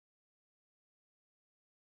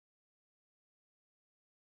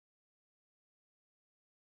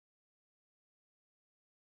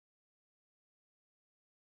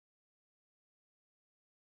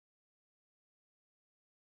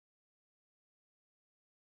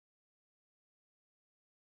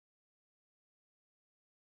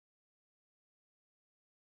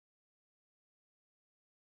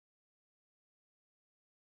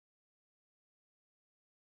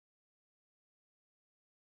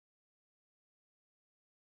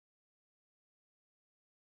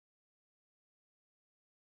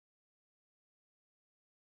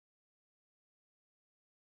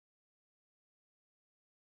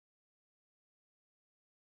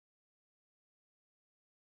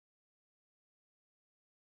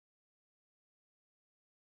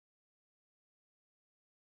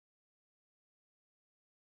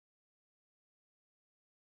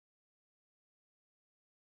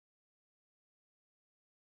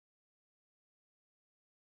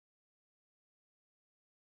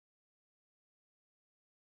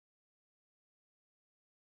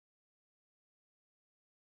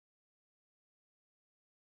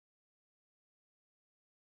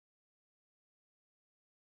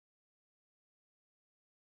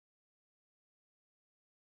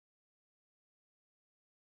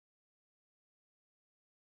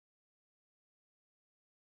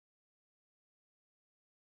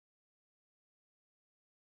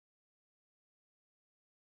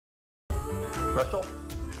Russell,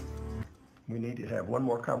 we need to have one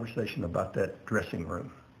more conversation about that dressing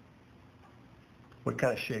room. What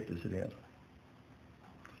kind of shape is it in?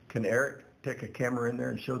 Can Eric take a camera in there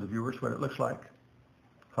and show the viewers what it looks like?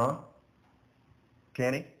 Huh?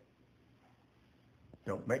 Can he?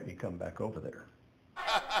 Don't make me come back over there.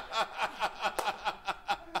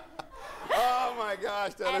 Oh my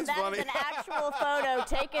gosh, that is funny. And that is an actual photo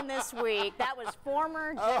taken this week. That was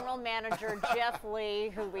former general manager Jeff Lee,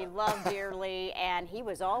 who we love dearly, and he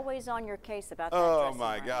was always on your case about that dressing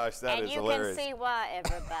my room. gosh, that is hilarious. And you can see why,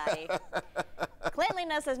 everybody.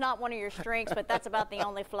 Cleanliness is not one of your strengths, but that's about the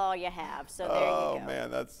only flaw you have. So there you go. Oh man,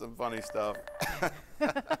 that's some funny stuff.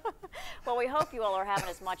 Well, we hope you all are having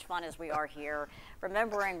as much fun as we are here,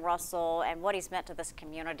 remembering Russell and what he's meant to this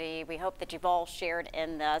community. We hope that you've all shared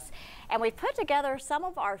in this. And we've put together some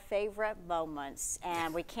of our favorite moments,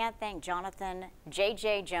 and we can't thank Jonathan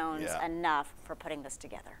J.J. Jones enough for putting this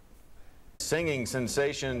together. Singing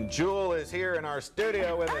sensation Jewel is here in our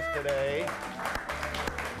studio with us today.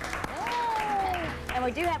 And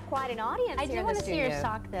we do have quite an audience I here do in want the to see studio. your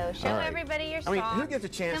sock, though. Show everybody your sock. I mean, who gets a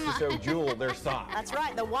chance to show Jewel their sock? That's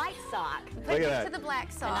right, the white sock. Put it to the black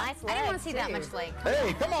sock. Nice I didn't want to leg, see that too. much leg.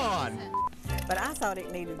 Hey, come on. But I thought it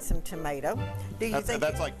needed some tomato. Do you think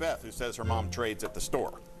That's like Beth, who says her mom trades at the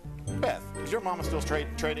store. Beth, is your mama still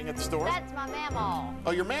trading at the store? That's my mamaw.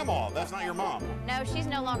 Oh, your mamaw. That's not your mom. No, she's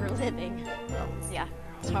no longer living. Yeah,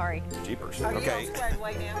 sorry. Jeepers. Are Okay. you all squared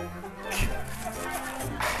away now?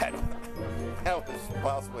 That was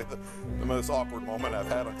possibly the most awkward moment I've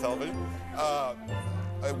had on television.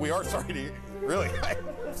 We are sorry to really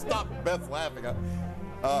stop Beth laughing.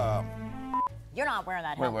 You're not wearing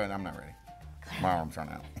that helmet. Wait, I'm not ready. My arms run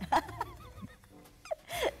out.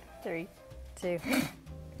 3, 2.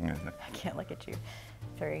 I can't look at you.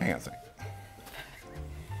 3. Hang on a second.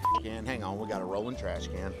 Hang on, we got a rolling trash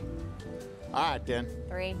can. All right, then.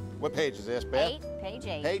 3. What page is this, Beth? 8. Page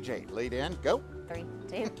 8. Page 8. Lead in. Go. 3,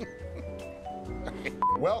 2.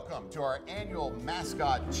 Welcome to our annual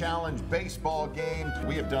Mascot Challenge baseball game.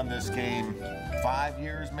 We have done this game 5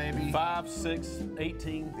 years, maybe. 5, 6,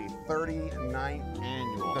 18. The 39th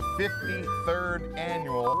annual. The 53rd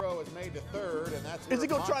annual. Row is made to third, and that's. Is he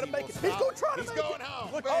going to try to make it? He's going to try to make it. He's going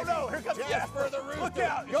home. Look, oh no, here comes Jasper the Rooster. Look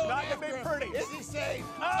out. It's Going not going to be after him. pretty. Is he safe?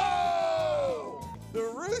 Oh! The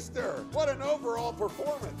Rooster. What an overall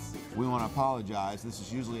performance. We want to apologize. This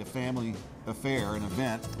is usually a family affair, an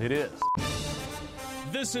event. It is.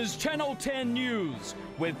 This is Channel 10 News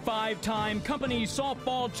with 5-time company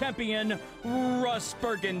softball champion Russ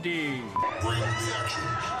Burgundy. Bring the action.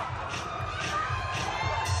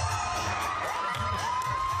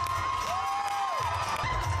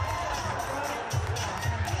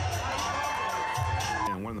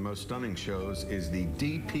 One of the most stunning shows is the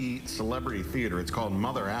DP Celebrity Theater. It's called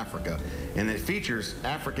Mother Africa, and it features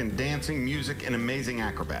African dancing, music, and amazing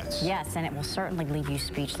acrobats. Yes, and it will certainly leave you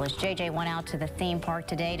speechless. JJ went out to the theme park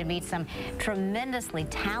today to meet some tremendously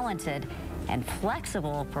talented and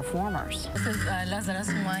flexible performers. This is Lazarus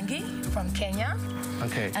Mwangi from Kenya.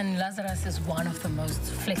 Okay. And Lazarus is one of the most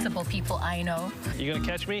flexible people I know. You going to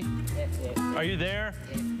catch me? Yes. Are you there?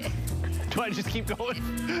 Do I just keep going?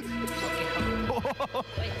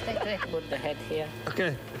 Wait. Put the head here.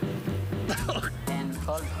 Okay. And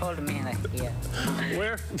hold me like here.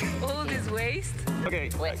 Where? Hold his waist. Okay.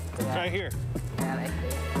 Wait. Right here. Yeah, like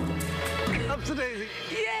this. Up to Daisy.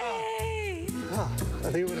 Yay! Oh,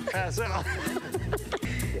 I think I'm going to pass out.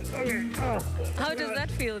 Okay. Oh, How does that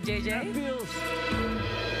feel, JJ? that feels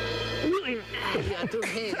really... You're too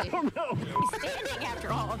heavy. Oh, no. Standing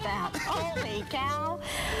after all of that. Holy cow.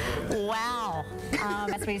 Wow.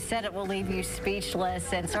 As we said, it will leave you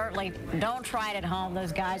speechless, and certainly don't try it at home.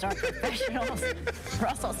 Those guys are professionals.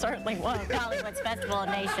 Russell certainly won't. Hollywood's Festival of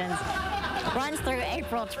Nations runs through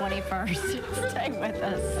April 21st. Stay with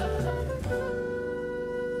us.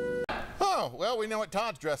 Oh, well, we know what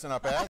Todd's dressing up as.